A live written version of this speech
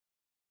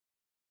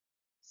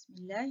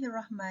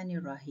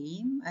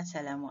Bismillahirrahmanirrahim.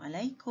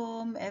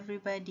 Assalamualaikum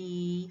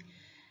everybody.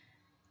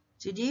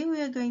 Today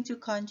we are going to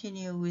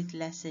continue with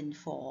lesson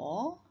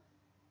 4,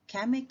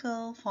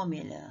 Chemical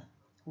Formula.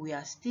 We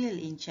are still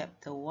in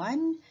chapter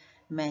 1,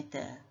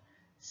 Matter.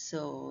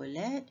 So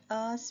let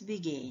us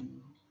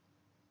begin.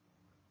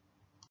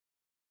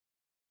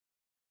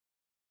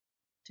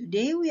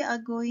 Today we are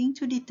going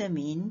to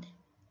determine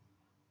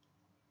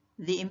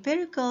the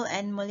empirical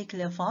and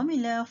molecular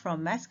formula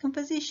from mass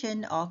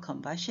composition or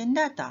combustion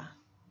data.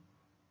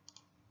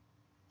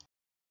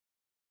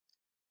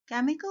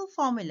 Chemical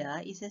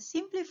formula is a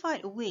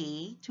simplified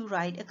way to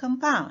write a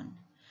compound.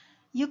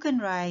 You can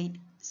write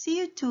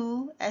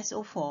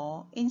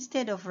Cu2SO4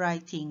 instead of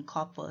writing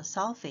copper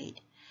sulfate.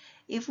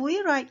 If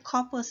we write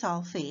copper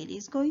sulfate,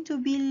 it's going to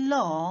be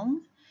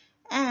long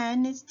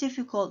and it's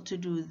difficult to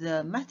do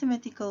the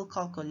mathematical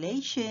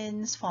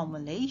calculations,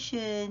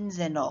 formulations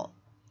and all.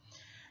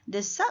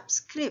 The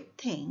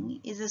subscript thing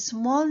is a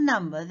small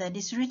number that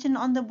is written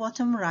on the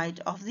bottom right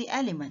of the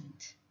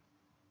element.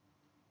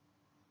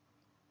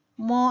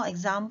 More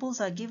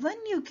examples are given.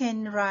 You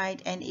can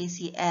write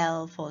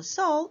NaCl for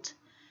salt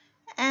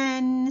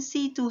and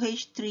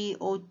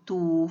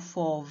C2H3O2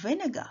 for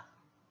vinegar.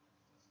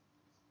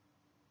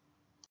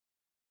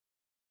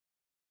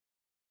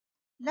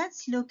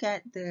 Let's look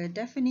at the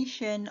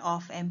definition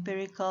of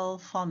empirical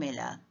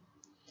formula.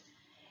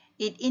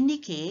 It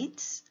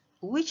indicates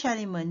which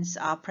elements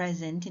are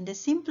present in the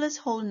simplest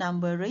whole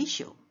number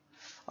ratio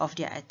of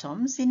their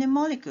atoms in a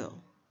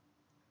molecule,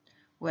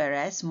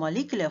 whereas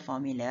molecular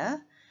formula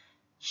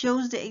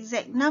shows the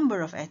exact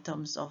number of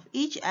atoms of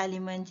each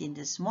element in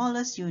the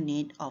smallest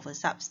unit of a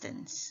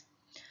substance.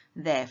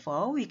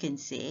 Therefore, we can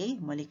say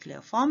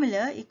molecular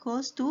formula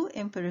equals to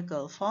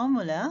empirical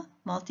formula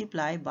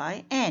multiplied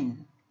by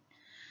N.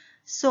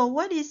 So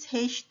what is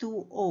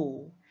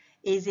H2O?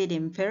 Is it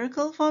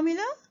empirical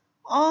formula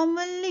or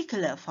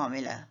molecular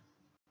formula?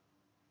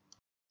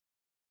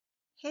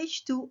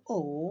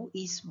 H2O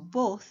is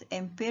both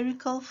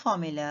empirical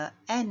formula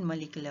and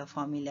molecular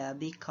formula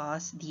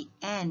because the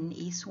N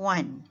is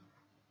 1.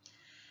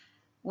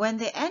 When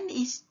the N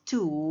is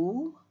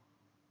 2,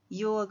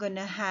 you are going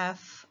to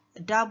have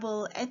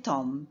double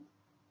atom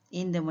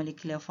in the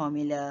molecular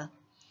formula.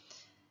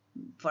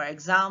 For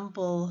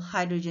example,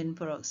 hydrogen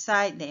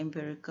peroxide, the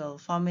empirical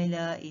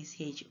formula is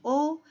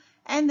HO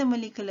and the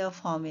molecular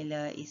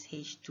formula is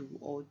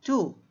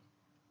H2O2.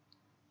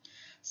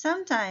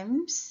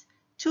 Sometimes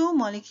two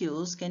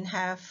molecules can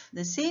have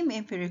the same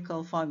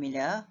empirical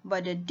formula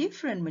but a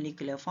different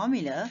molecular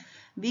formula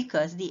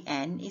because the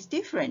N is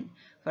different.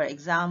 For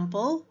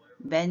example,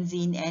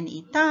 benzene and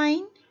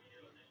ethine,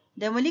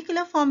 the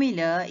molecular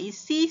formula is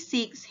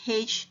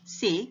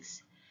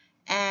C6H6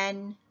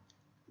 and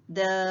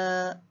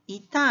the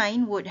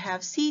ethine would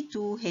have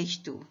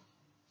C2H2.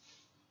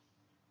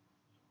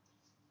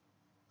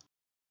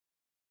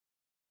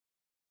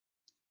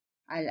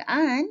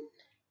 الآن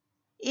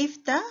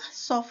افتح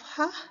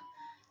صفحة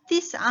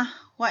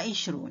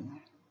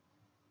 29.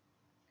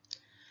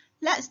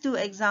 Let's do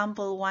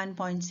example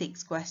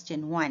 1.6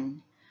 question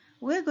 1.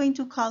 We're going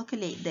to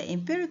calculate the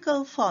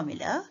empirical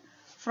formula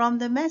from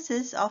the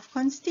masses of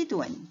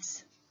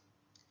constituents.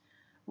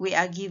 We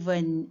are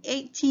given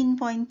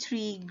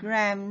 18.3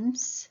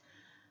 grams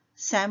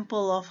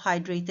sample of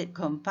hydrated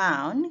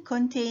compound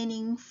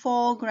containing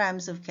 4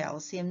 grams of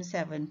calcium,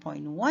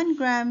 7.1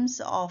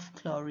 grams of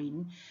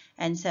chlorine,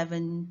 and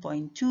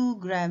 7.2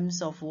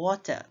 grams of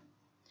water.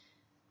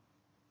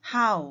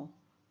 How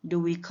do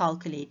we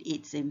calculate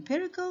its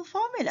empirical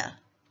formula?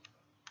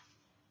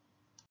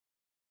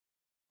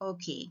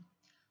 Okay,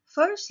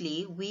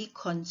 firstly, we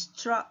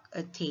construct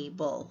a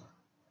table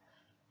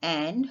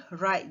and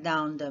write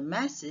down the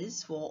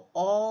masses for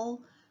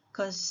all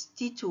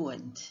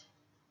constituents.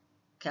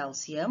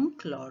 Calcium,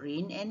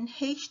 chlorine, and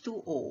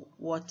H2O,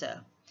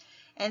 water.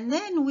 And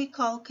then we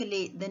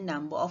calculate the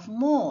number of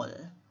mole,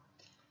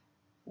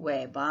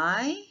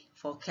 whereby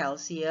for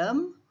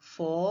calcium,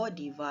 4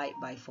 divided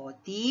by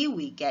 40,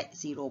 we get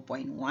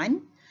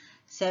 0.1.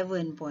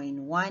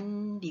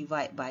 7.1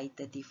 divided by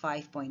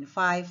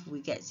 35.5,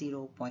 we get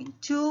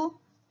 0.2.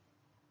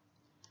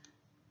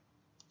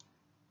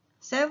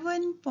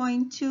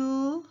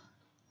 7.2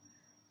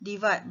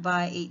 divided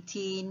by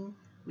 18,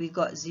 we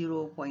got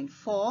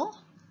 0.4.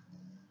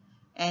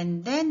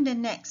 And then the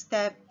next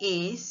step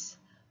is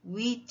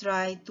we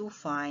try to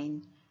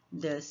find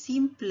the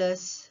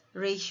simplest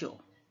ratio.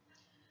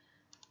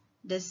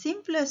 The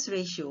simplest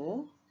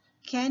ratio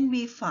can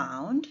be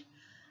found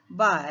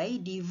by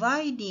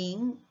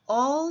dividing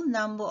all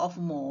number of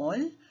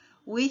mole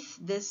with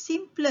the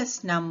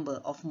simplest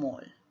number of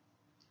mole.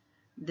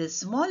 The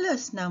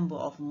smallest number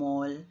of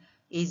mole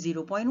is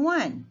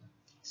 0.1.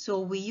 So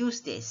we use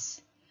this.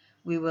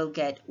 We will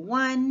get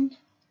 1,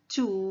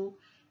 2,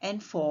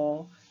 and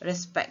 4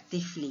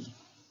 respectively.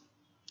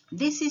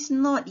 This is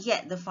not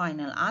yet the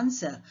final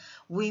answer.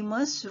 We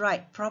must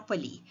write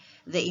properly.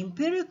 The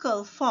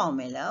empirical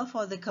formula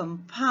for the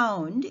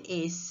compound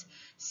is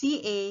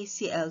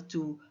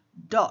CaCl2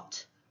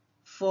 dot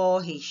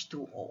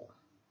 4H2O.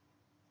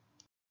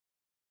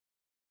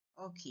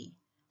 Okay,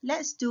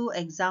 let's do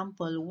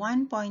example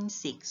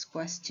 1.6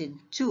 question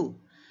 2.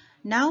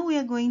 Now we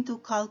are going to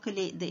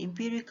calculate the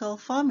empirical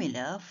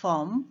formula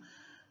from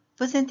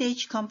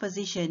percentage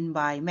composition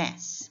by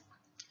mass.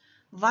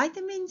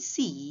 Vitamin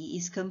C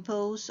is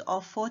composed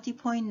of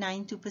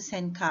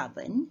 40.92%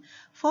 carbon,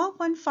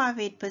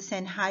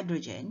 4.58%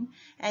 hydrogen,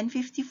 and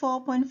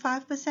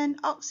 54.5%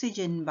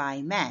 oxygen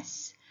by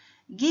mass.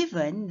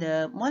 Given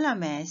the molar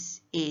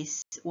mass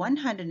is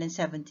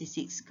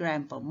 176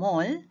 gram per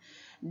mole,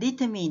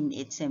 determine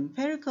its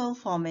empirical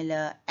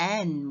formula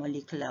and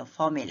molecular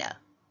formula.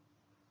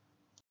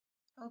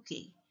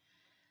 Okay.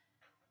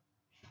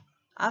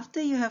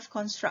 After you have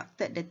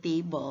constructed the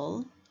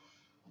table,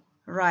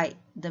 write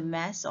the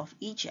mass of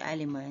each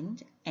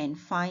element and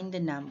find the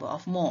number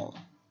of mole.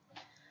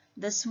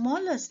 The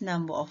smallest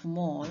number of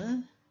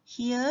mole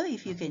here,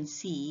 if you can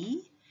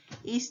see,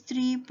 is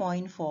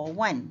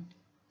 3.41.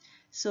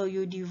 So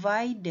you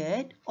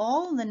divided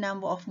all the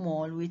number of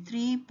mole with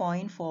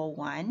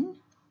 3.41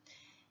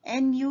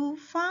 and you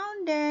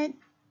found that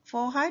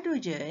for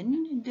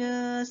hydrogen,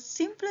 the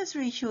simplest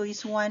ratio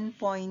is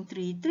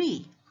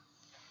 1.33.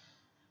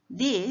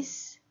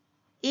 This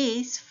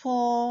is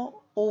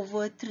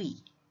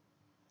 4/3,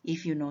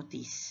 if you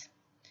notice.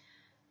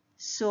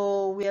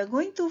 So we are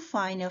going to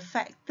find a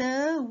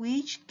factor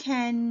which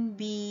can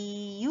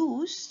be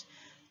used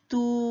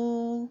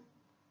to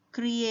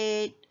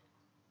create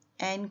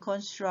and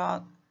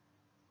construct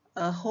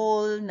a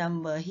whole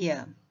number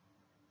here.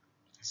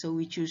 So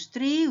we choose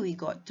 3, we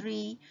got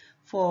 3,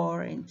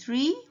 4, and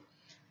 3.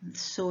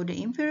 So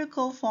the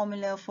empirical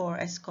formula for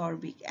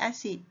ascorbic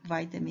acid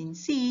vitamin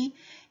C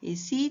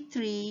is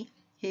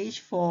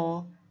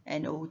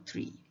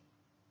C3H4NO3.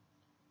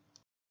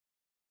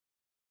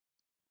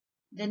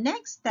 The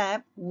next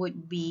step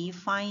would be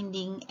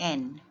finding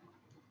N.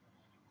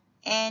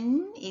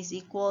 N is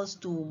equals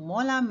to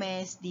molar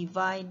mass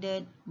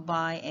divided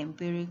by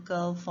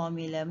empirical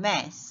formula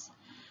mass.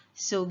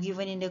 So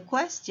given in the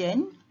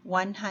question,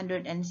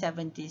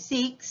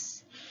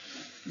 176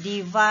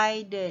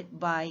 divided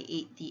by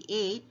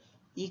 88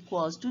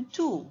 equals to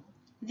 2.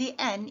 The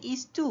N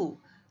is 2.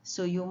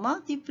 So you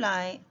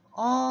multiply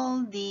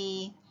all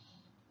the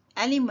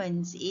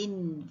elements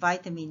in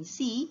vitamin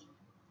C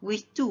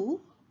with 2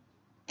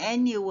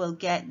 and you will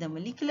get the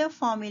molecular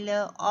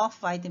formula of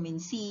vitamin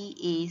C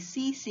is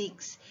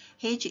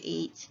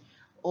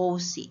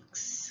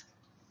C6H8O6.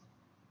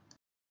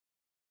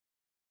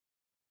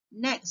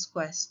 Next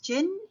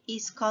question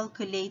is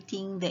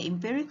calculating the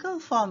empirical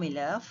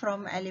formula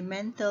from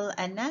elemental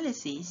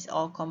analysis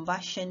or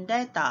combustion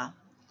data.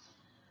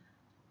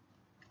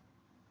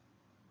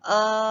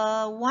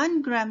 A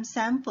 1 gram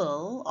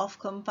sample of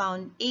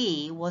compound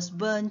A was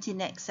burnt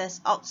in excess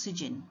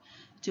oxygen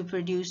to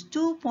produce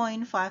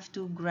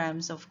 2.52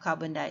 grams of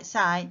carbon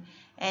dioxide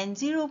and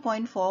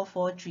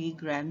 0.443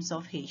 grams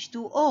of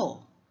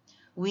H2O.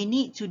 We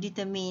need to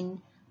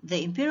determine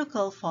the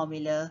empirical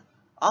formula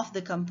of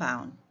the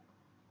compound.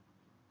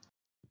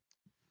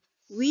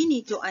 We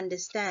need to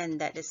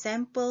understand that the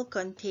sample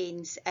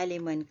contains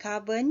element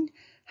carbon,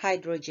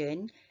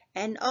 hydrogen,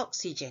 and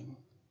oxygen.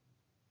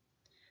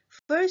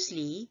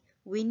 Firstly,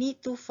 we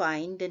need to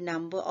find the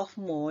number of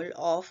mole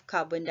of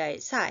carbon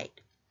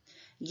dioxide.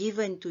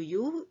 Given to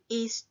you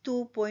is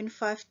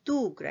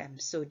 2.52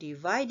 grams, so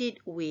divide it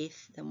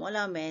with the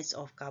molar mass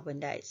of carbon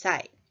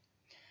dioxide.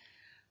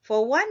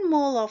 For 1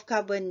 mole of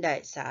carbon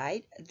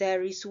dioxide,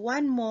 there is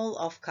 1 mole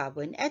of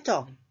carbon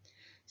atom.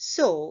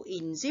 So,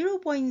 in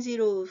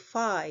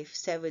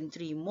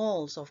 0.0573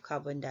 moles of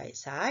carbon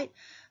dioxide,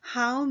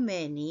 how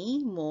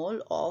many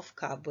mole of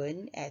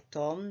carbon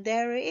atom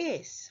there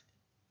is?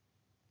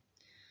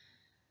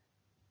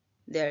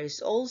 There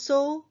is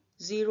also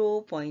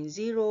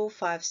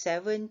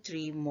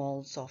 0.0573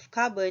 moles of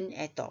carbon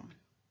atom.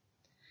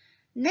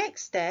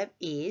 Next step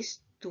is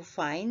to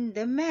find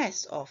the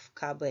mass of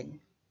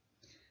carbon.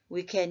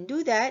 We can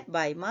do that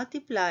by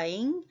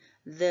multiplying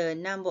the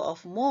number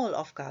of mole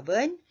of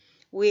carbon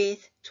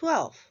with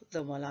 12,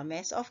 the molar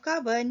mass of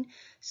carbon,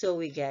 so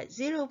we get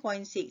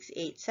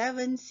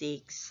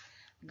 0.6876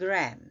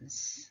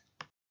 grams.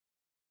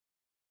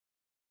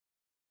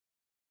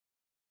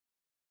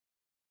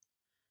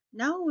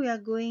 Now we are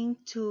going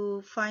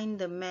to find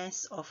the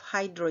mass of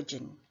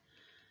hydrogen.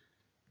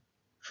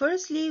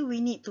 Firstly, we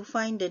need to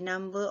find the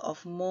number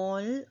of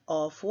mole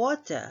of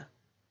water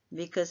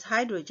because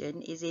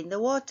hydrogen is in the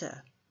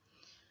water.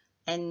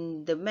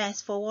 And the mass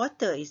for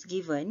water is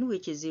given,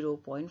 which is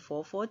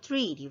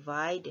 0.443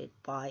 divided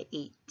by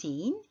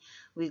 18.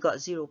 We got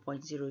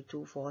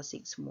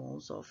 0.0246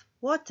 moles of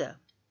water.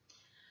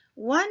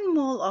 1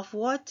 mole of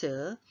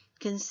water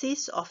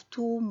consists of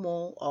 2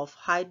 mole of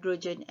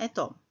hydrogen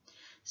atom.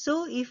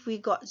 So if we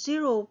got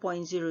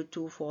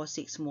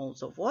 0.0246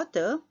 moles of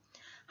water,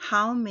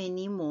 how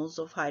many moles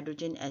of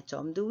hydrogen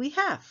atom do we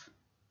have?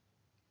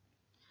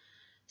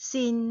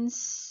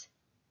 Since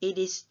it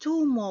is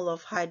 2 mole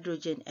of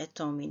hydrogen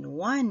atom in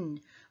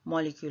 1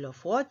 molecule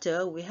of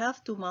water, we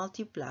have to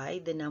multiply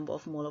the number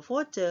of mole of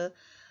water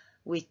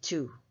with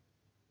 2.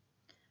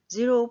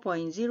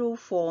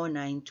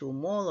 0.0492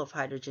 mole of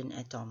hydrogen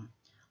atom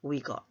we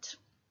got.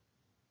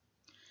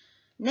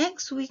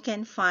 Next, we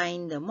can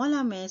find the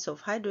molar mass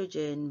of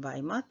hydrogen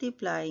by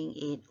multiplying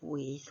it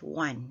with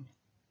 1.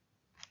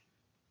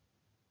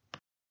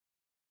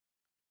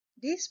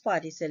 This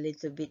part is a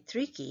little bit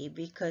tricky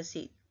because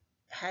it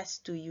has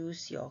to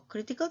use your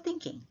critical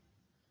thinking.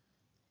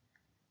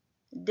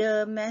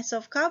 The mass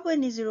of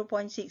carbon is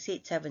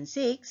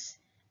 0.6876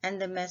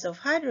 and the mass of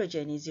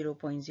hydrogen is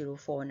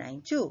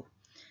 0.0492.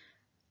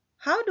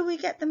 How do we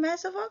get the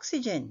mass of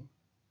oxygen?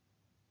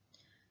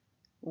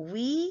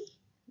 We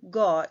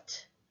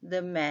got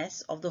the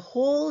mass of the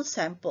whole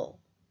sample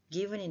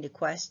given in the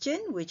question,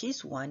 which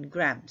is 1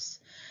 grams.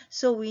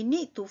 So we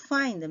need to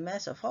find the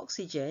mass of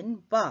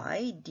oxygen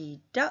by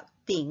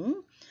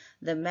deducting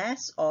the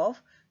mass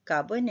of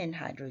carbon and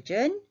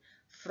hydrogen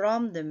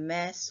from the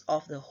mass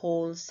of the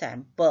whole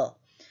sample.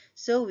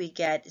 So we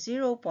get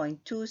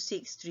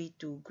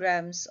 0.2632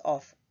 grams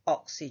of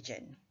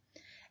oxygen.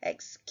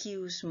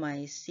 Excuse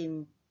my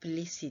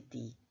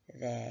simplicity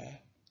there,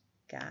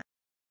 guys.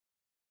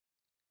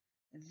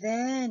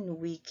 Then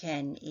we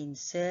can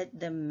insert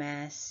the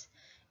mass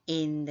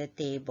in the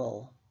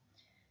table.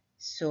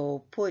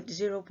 So put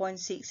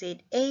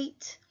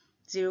 0.688,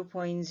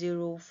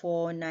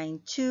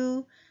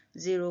 0.0492,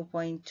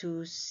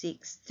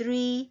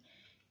 0.263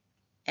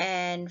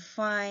 and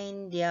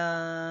find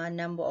their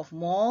number of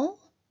mole.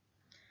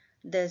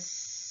 The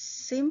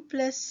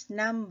simplest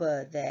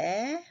number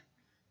there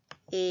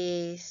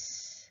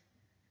is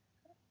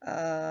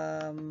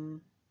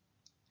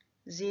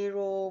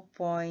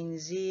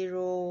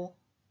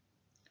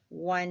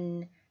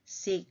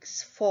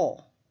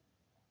 0.0164,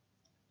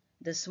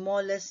 the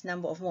smallest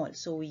number of moles.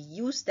 So we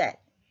use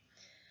that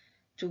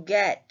to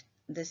get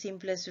the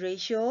simplest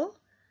ratio.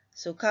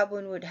 So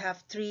carbon would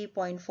have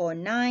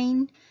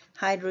 3.49,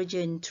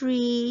 hydrogen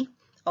 3,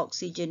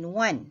 oxygen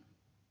 1.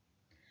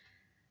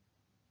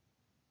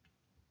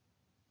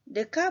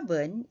 The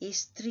carbon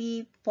is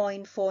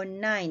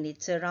 3.49,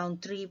 it's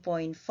around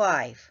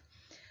 3.5.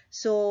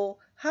 So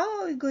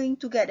how are we going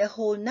to get a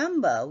whole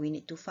number? We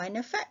need to find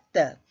a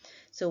factor.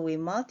 So we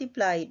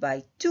multiply it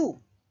by 2.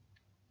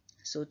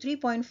 So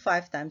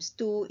 3.5 times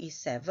 2 is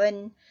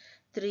 7.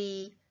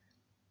 3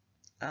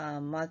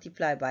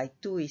 multiplied by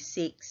 2 is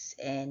 6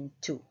 and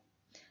 2.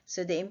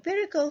 So the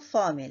empirical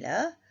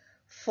formula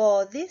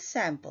for this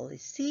sample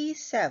is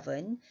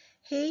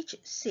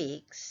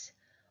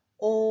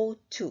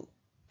C7H6O2.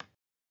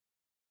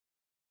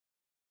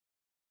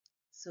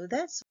 So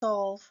that's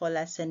all for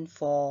lesson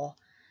 4.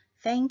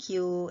 Thank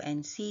you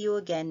and see you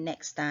again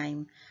next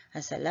time.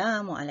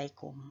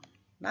 Assalamualaikum.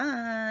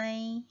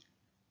 Bye.